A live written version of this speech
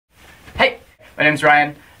My name's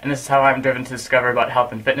Ryan, and this is how I'm driven to discover about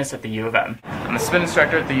health and fitness at the U of M. I'm a spin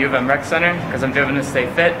instructor at the U of M Rec Center because I'm driven to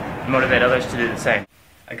stay fit and motivate others to do the same.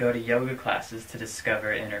 I go to yoga classes to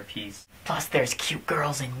discover inner peace. Plus there's cute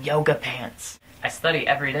girls in yoga pants. I study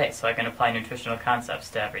every day so I can apply nutritional concepts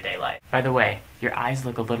to everyday life. By the way, your eyes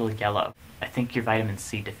look a little yellow. I think you're vitamin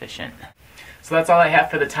C deficient. So that's all I have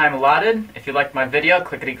for the time allotted. If you liked my video,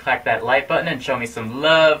 clickety-clack that like button and show me some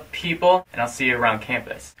love, people, and I'll see you around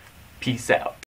campus. Peace out.